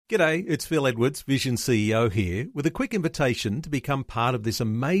G'day, it's Phil Edwards, Vision CEO here, with a quick invitation to become part of this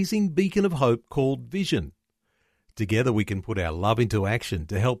amazing beacon of hope called Vision. Together we can put our love into action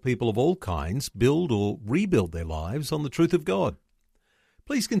to help people of all kinds build or rebuild their lives on the truth of God.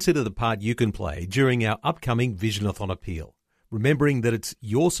 Please consider the part you can play during our upcoming Visionathon appeal, remembering that it's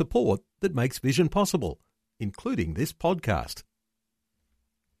your support that makes Vision possible, including this podcast.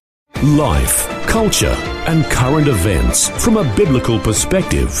 Life, culture, and current events from a biblical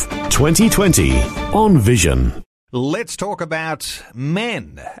perspective. 2020 on Vision. Let's talk about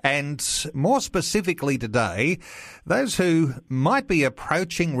men, and more specifically today, those who might be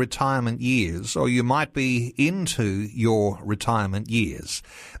approaching retirement years, or you might be into your retirement years.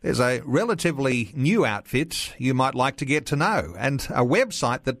 There's a relatively new outfit you might like to get to know, and a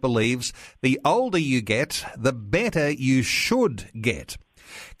website that believes the older you get, the better you should get.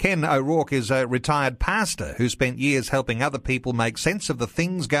 Ken O'Rourke is a retired pastor who spent years helping other people make sense of the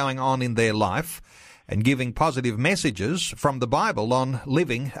things going on in their life and giving positive messages from the Bible on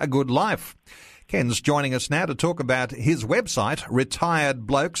living a good life. Ken's joining us now to talk about his website,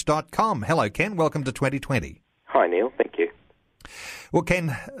 retiredblokes.com. Hello, Ken. Welcome to 2020. Hi, Neil. Thank you. Well,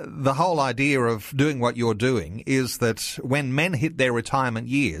 Ken, the whole idea of doing what you're doing is that when men hit their retirement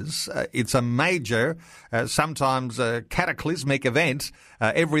years, it's a major, sometimes a cataclysmic event.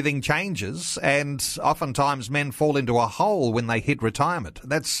 Everything changes, and oftentimes men fall into a hole when they hit retirement.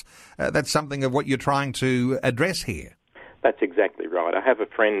 That's something of what you're trying to address here. That's exactly right. I have a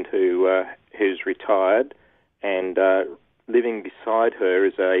friend who's retired, and living beside her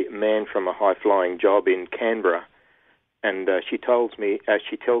is a man from a high-flying job in Canberra. And she tells me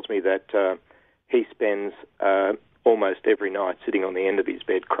that he spends almost every night sitting on the end of his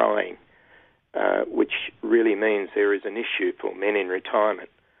bed crying, which really means there is an issue for men in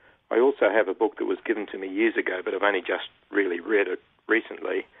retirement. I also have a book that was given to me years ago, but I've only just really read it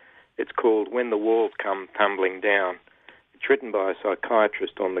recently. It's called When the Walls Come Tumbling Down. It's written by a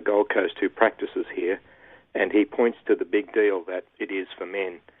psychiatrist on the Gold Coast who practices here, and he points to the big deal that it is for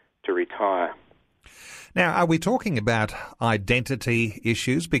men to retire. Now, are we talking about identity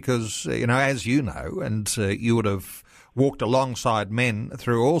issues? Because, as you know, and you would have walked alongside men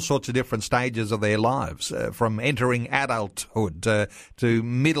through all sorts of different stages of their lives, from entering adulthood to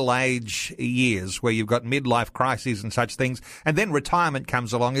middle-age years where you've got midlife crises and such things, and then retirement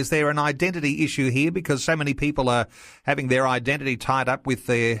comes along. Is there an identity issue here because so many people are having their identity tied up with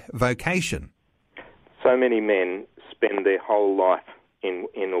their vocation? So many men spend their whole life in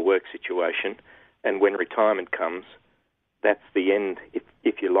a work situation. And when retirement comes, that's the end,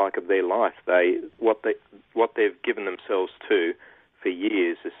 if you like, of their life. What they've given themselves to for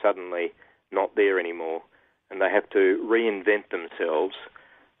years is suddenly not there anymore, and they have to reinvent themselves.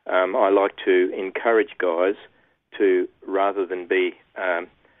 I like to encourage guys to, rather than be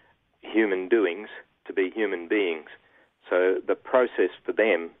human doings, to be human beings. So the process for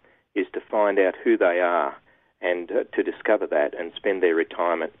them is to find out who they are and to discover that and spend their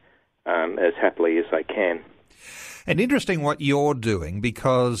retirement as happily as they can. And interesting what you're doing,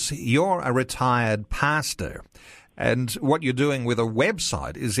 because you're a retired pastor, and what you're doing with a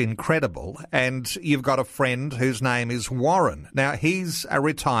website is incredible. And you've got a friend whose name is Warren. Now, he's a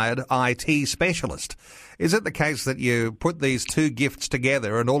retired IT specialist. Is it the case that you put these two gifts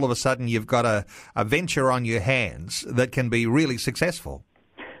together and all of a sudden you've got a venture on your hands that can be really successful?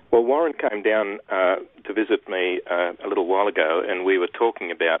 Well, Warren came down to visit me a little while ago, and we were talking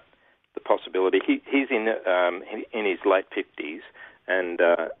about the possibility. He's in his late 50s, and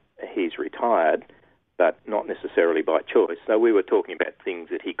he's retired, but not necessarily by choice. So we were talking about things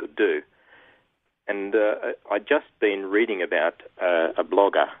that he could do. And I'd just been reading about a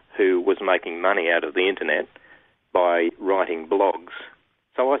blogger who was making money out of the internet by writing blogs.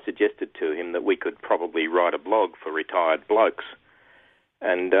 So I suggested to him that we could probably write a blog for retired blokes.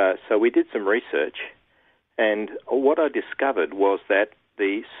 And so we did some research, and what I discovered was that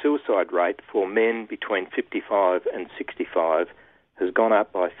the suicide rate for men between 55 and 65 has gone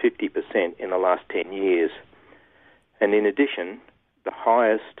up by 50% in the last 10 years. And in addition, the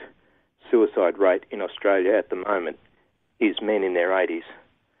highest suicide rate in Australia at the moment is men in their 80s.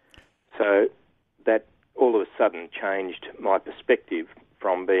 So that all of a sudden changed my perspective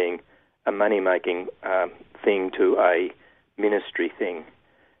from being a money-making thing to a ministry thing,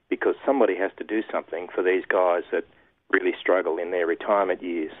 because somebody has to do something for these guys that really struggle in their retirement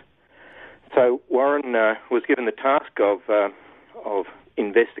years. So Warren was given the task of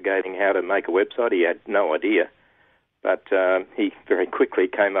investigating how to make a website. He had no idea, but he very quickly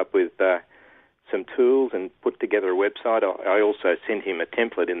came up with some tools and put together a website. I also sent him a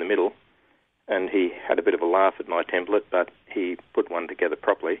template in the middle, and he had a bit of a laugh at my template, but he put one together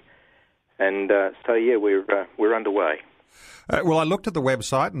properly. And we're underway. Well, I looked at the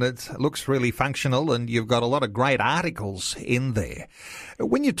website and it looks really functional, and you've got a lot of great articles in there.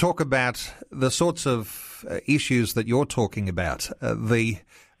 When you talk about the sorts of issues that you're talking about, the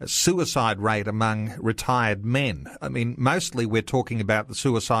suicide rate among retired men, I mean, mostly we're talking about the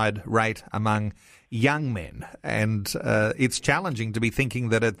suicide rate among young men, and it's challenging to be thinking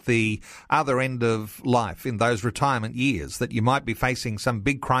that at the other end of life, in those retirement years, that you might be facing some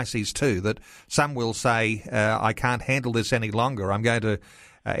big crises too, that some will say, I can't handle this any longer, I'm going to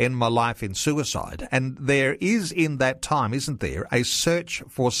end my life in suicide. And there is in that time, isn't there, a search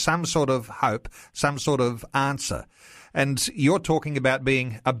for some sort of hope, some sort of answer. And you're talking about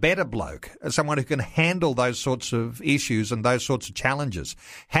being a better bloke, someone who can handle those sorts of issues and those sorts of challenges.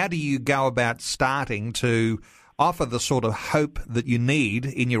 How do you go about starting to offer the sort of hope that you need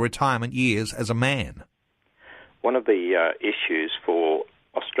in your retirement years as a man? One of the issues for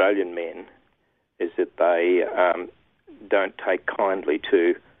Australian men is that they don't take kindly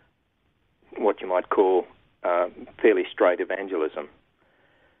to what you might call fairly straight evangelism.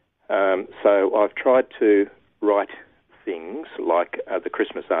 So I've tried to write things like the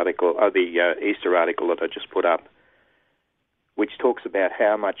Christmas article, the Easter article that I just put up, which talks about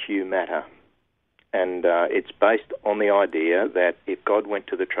how much you matter. And it's based on the idea that if God went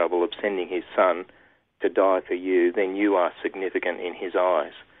to the trouble of sending his son to die for you, then you are significant in his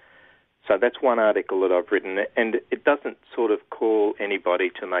eyes. So that's one article that I've written, and it doesn't sort of call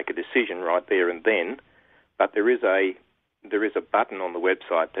anybody to make a decision right there and then, but there is a button on the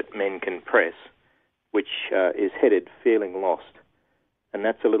website that men can press, which is headed Feeling Lost. And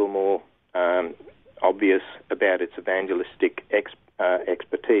that's a little more obvious about its evangelistic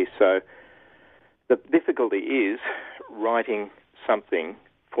expertise. So the difficulty is writing something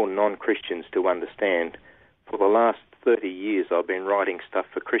for non-Christians to understand. For the last 30 years, I've been writing stuff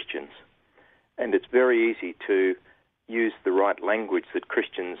for Christians. And it's very easy to use the right language that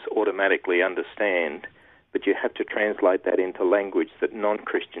Christians automatically understand, but you have to translate that into language that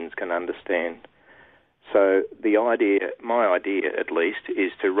non-Christians can understand. So my idea at least,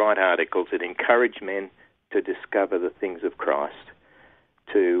 is to write articles that encourage men to discover the things of Christ,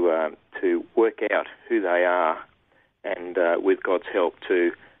 to work out who they are, and with God's help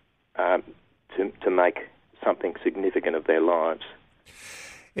to make something significant of their lives.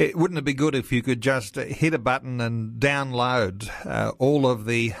 Wouldn't it be good if you could just hit a button and download all of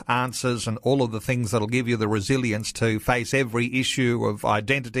the answers and all of the things that'll give you the resilience to face every issue of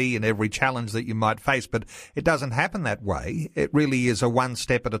identity and every challenge that you might face? But it doesn't happen that way. It really is a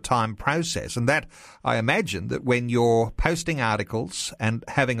one-step-at-a-time process. And that, I imagine, that when you're posting articles and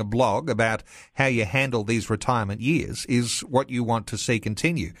having a blog about how you handle these retirement years is what you want to see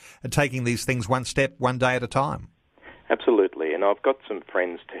continue, and taking these things one step, one day at a time. Absolutely, and I've got some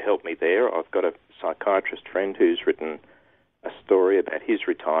friends to help me there. I've got a psychiatrist friend who's written a story about his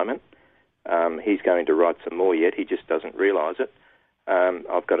retirement. He's going to write some more yet, he just doesn't realise it.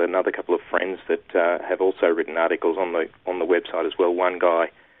 I've got another couple of friends that have also written articles on the website as well. One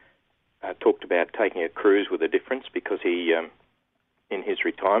guy talked about taking a cruise with a difference because he, in his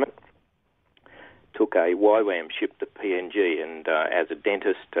retirement, took a YWAM ship to PNG and as a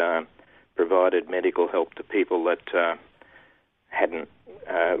dentist provided medical help to people that had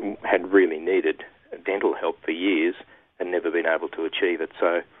really needed dental help for years and never been able to achieve it.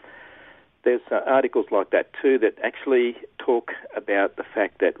 So there's articles like that too that actually talk about the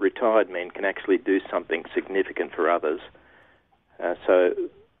fact that retired men can actually do something significant for others. So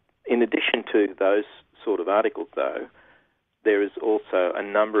in addition to those sort of articles, though, there is also a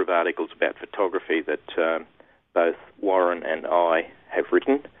number of articles about photography that both Warren and I have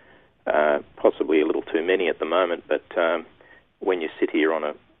written. Possibly a little too many at the moment, but when you sit here on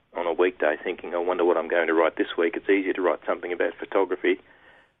a weekday thinking, I wonder what I'm going to write this week, it's easier to write something about photography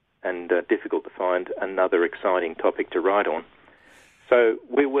and difficult to find another exciting topic to write on. So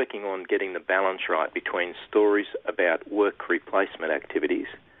we're working on getting the balance right between stories about work replacement activities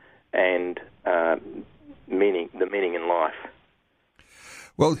and the meaning in life.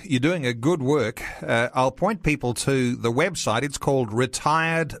 Well, you're doing a good work. I'll point people to the website. It's called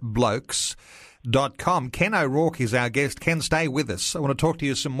retiredblokes.com. Ken O'Rourke is our guest. Ken, stay with us. I want to talk to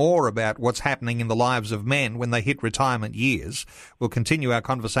you some more about what's happening in the lives of men when they hit retirement years. We'll continue our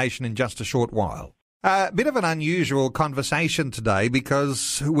conversation in just a short while. A bit of an unusual conversation today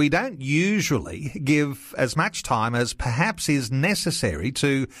because we don't usually give as much time as perhaps is necessary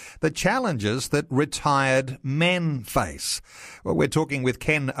to the challenges that retired men face. Well, we're talking with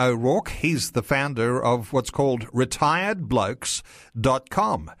Ken O'Rourke. He's the founder of what's called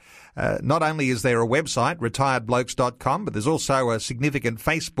retiredblokes.com. Not only is there a website, retiredblokes.com, but there's also a significant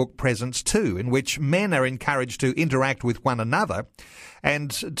Facebook presence too, in which men are encouraged to interact with one another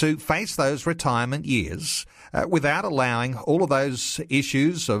and to face those retirement years without allowing all of those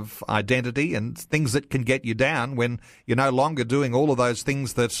issues of identity and things that can get you down when you're no longer doing all of those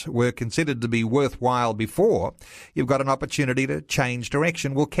things that were considered to be worthwhile before. You've got an opportunity to change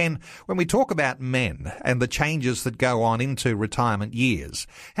direction. Well, Ken, when we talk about men and the changes that go on into retirement years,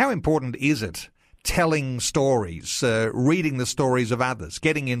 how important is it telling stories, reading the stories of others,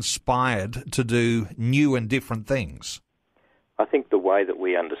 getting inspired to do new and different things? I think the way that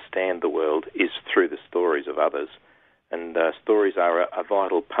we understand the world is through the stories of others, and stories are a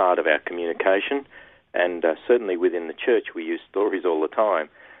vital part of our communication, and certainly within the church we use stories all the time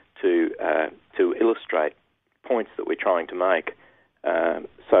to illustrate points that we're trying to make.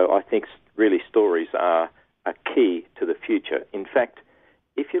 So I think really stories are a key to the future. In fact,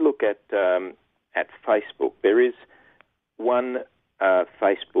 if you look at Facebook, there is one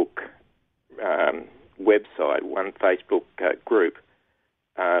Facebook website, one Facebook group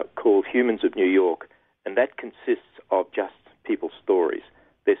called Humans of New York, and that consists of just people's stories.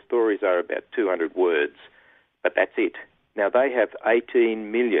 Their stories are about 200 words, but that's it. Now, they have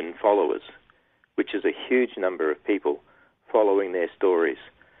 18 million followers, which is a huge number of people following their stories.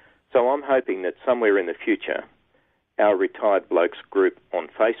 So I'm hoping that somewhere in the future, our Retired Blokes group on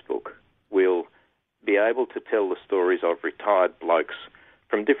Facebook will be able to tell the stories of retired blokes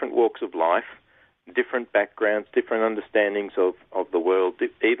from different walks of life, different backgrounds, different understandings of the world,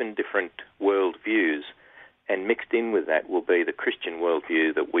 even different world views, and mixed in with that will be the Christian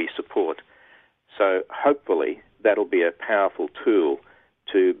worldview that we support. So hopefully that'll be a powerful tool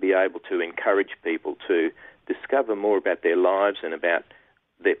to be able to encourage people to discover more about their lives and about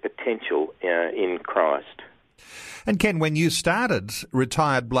their potential in Christ. And Ken, when you started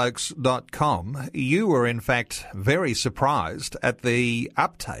retiredblokes.com, you were in fact very surprised at the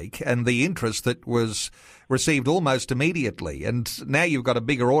uptake and the interest that was received almost immediately. And now you've got a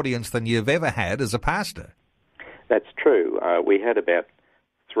bigger audience than you've ever had as a pastor. That's true. We had about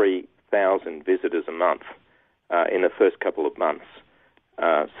 3,000 visitors a month in the first couple of months.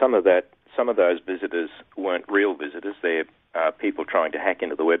 Some of those visitors weren't real visitors. They're people trying to hack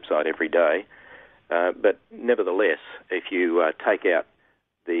into the website every day. But nevertheless, if you take out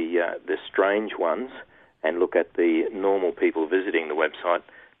the strange ones and look at the normal people visiting the website,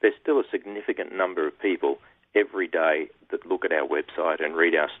 there's still a significant number of people every day that look at our website and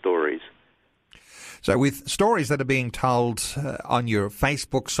read our stories. So with stories that are being told on your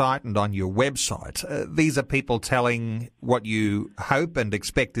Facebook site and on your website, these are people telling what you hope and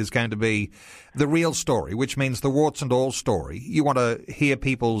expect is going to be the real story, which means the warts and all story. You want to hear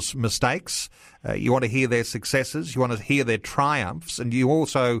people's mistakes, you want to hear their successes, you want to hear their triumphs, and you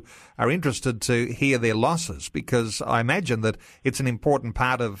also are interested to hear their losses, because I imagine that it's an important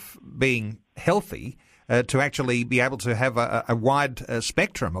part of being healthy to actually be able to have a wide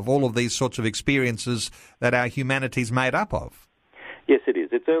spectrum of all of these sorts of experiences that our humanity's made up of. Yes, it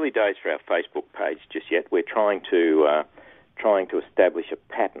is. It's early days for our Facebook page just yet. We're trying to establish a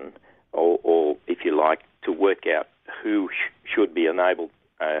pattern, or if you like, to work out who should be able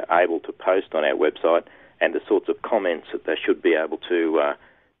to post on our website and the sorts of comments that they should be able to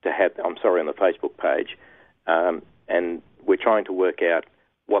have. On the Facebook page, and we're trying to work out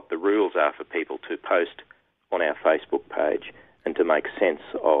what the rules are for people to post on our Facebook page and to make sense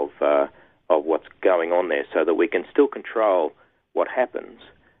of what's going on there, so that we can still control what happens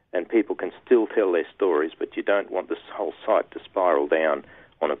and people can still tell their stories, but you don't want this whole site to spiral down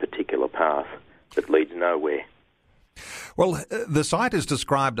on a particular path that leads nowhere. Well, the site is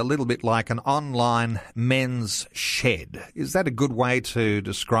described a little bit like an online men's shed. Is that a good way to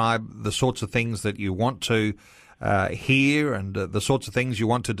describe the sorts of things that you want to hear and the sorts of things you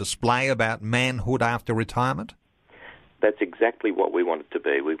want to display about manhood after retirement? That's exactly what we want it to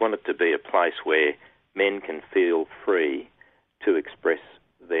be. We want it to be a place where men can feel free to express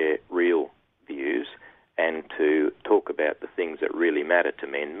their real views and to talk about the things that really matter to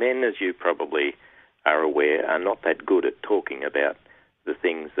men. Men, as you probably are aware, are not that good at talking about the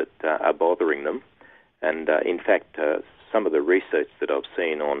things that are bothering them. And in fact, some of the research that I've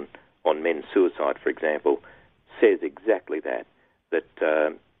seen on men's suicide, for example, says exactly that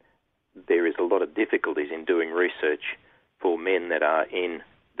there is a lot of difficulties in doing research for men that are in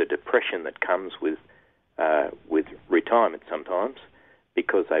the depression that comes with retirement sometimes,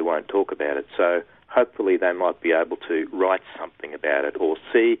 because they won't talk about it. So hopefully they might be able to write something about it or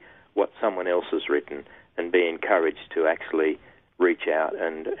see what someone else has written and be encouraged to actually reach out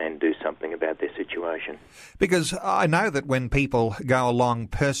and do something about their situation. Because I know that when people go along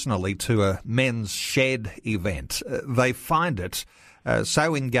personally to a men's shed event, they find it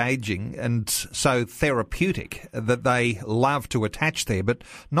so engaging and so therapeutic that they love to attach there. But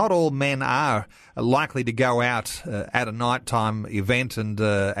not all men are likely to go out at a nighttime event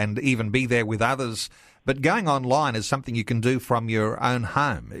and even be there with others. But going online is something you can do from your own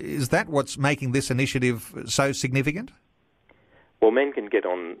home. Is that what's making this initiative so significant? Well, men can get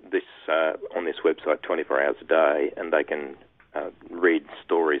on this website 24 hours a day, and they can read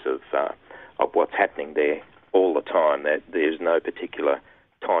stories of what's happening there all the time. There's no particular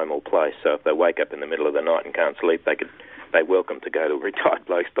time or place. So if they wake up in the middle of the night and can't sleep, they're welcome to go to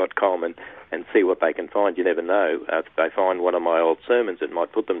retiredblokes.com and see what they can find. You never know. If they find one of my old sermons, it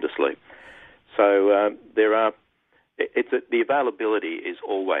might put them to sleep. So the availability is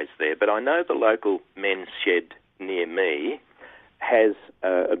always there. But I know the local men's shed near me has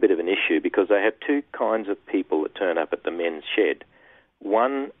a bit of an issue because they have two kinds of people that turn up at the men's shed.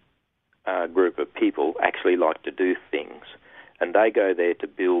 One group of people actually like to do things, and they go there to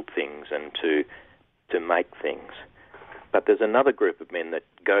build things and to make things. But there's another group of men that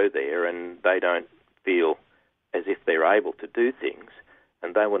go there and they don't feel as if they're able to do things,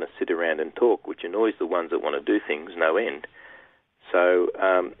 and they want to sit around and talk, which annoys the ones that want to do things no end. So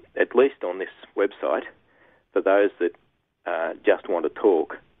at least on this website, for those that just want to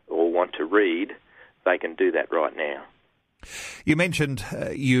talk or want to read, they can do that right now. You mentioned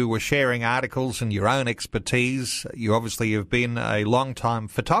you were sharing articles and your own expertise. You obviously have been a long-time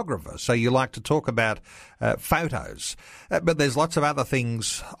photographer, so you like to talk about photos. But there's lots of other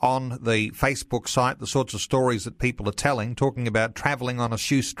things on the Facebook site, the sorts of stories that people are telling, talking about travelling on a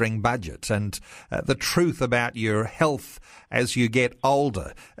shoestring budget and the truth about your health as you get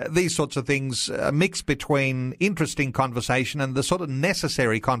older. These sorts of things, a mix between interesting conversation and the sort of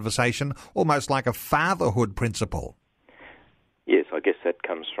necessary conversation, almost like a fatherhood principle. Yes, I guess that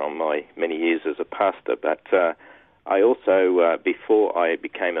comes from my many years as a pastor, but I also, before I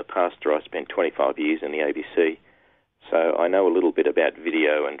became a pastor, I spent 25 years in the ABC, so I know a little bit about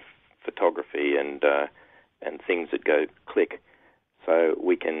video and photography and things that go click, so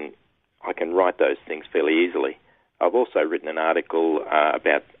I can write those things fairly easily. I've also written an article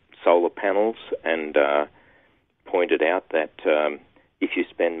about solar panels and pointed out that if you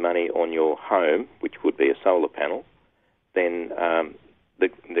spend money on your home, which would be a solar panel, then the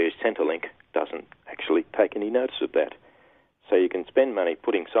Centrelink doesn't actually take any notice of that. So you can spend money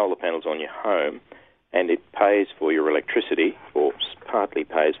putting solar panels on your home, and it pays for your electricity, or partly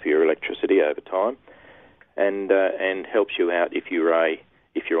pays for your electricity over time, and helps you out if you're on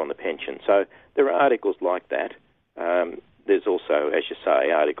the pension. So there are articles like that. There's also, as you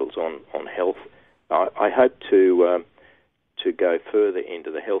say, articles on health. I hope to go further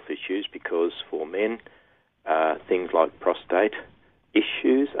into the health issues because for men, things like prostate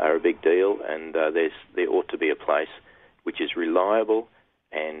issues are a big deal, and there ought to be a place which is reliable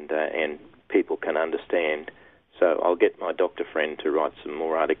and people can understand. So I'll get my doctor friend to write some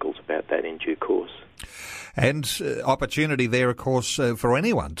more articles about that in due course. And opportunity there, of course, for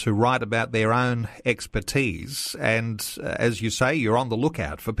anyone to write about their own expertise. And as you say, you're on the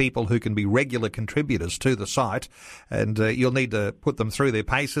lookout for people who can be regular contributors to the site. And you'll need to put them through their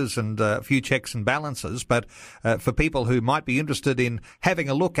paces and a few checks and balances. But for people who might be interested in having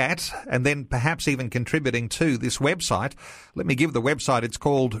a look at and then perhaps even contributing to this website, let me give the website. It's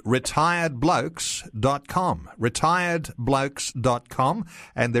called retiredblokes.com. Retiredblokes.com.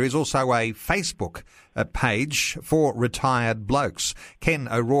 And there is also a Facebook page for Retired Blokes. Ken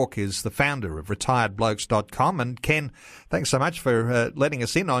O'Rourke is the founder of retiredblokes.com. And Ken, thanks so much for letting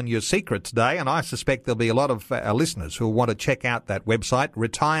us in on your secret today. And I suspect there'll be a lot of our listeners who will want to check out that website,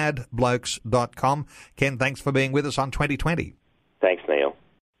 retiredblokes.com. Ken, thanks for being with us on 2020. Thanks, Neil.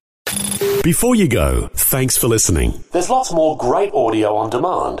 Before you go, thanks for listening. There's lots more great audio on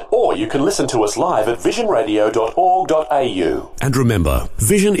demand, or you can listen to us live at visionradio.org.au. And remember,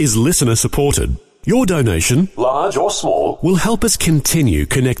 Vision is listener supported. Your donation, large or small, will help us continue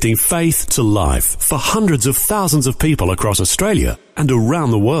connecting faith to life for hundreds of thousands of people across Australia and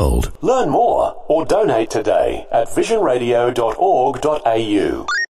around the world. Learn more or donate today at visionradio.org.au.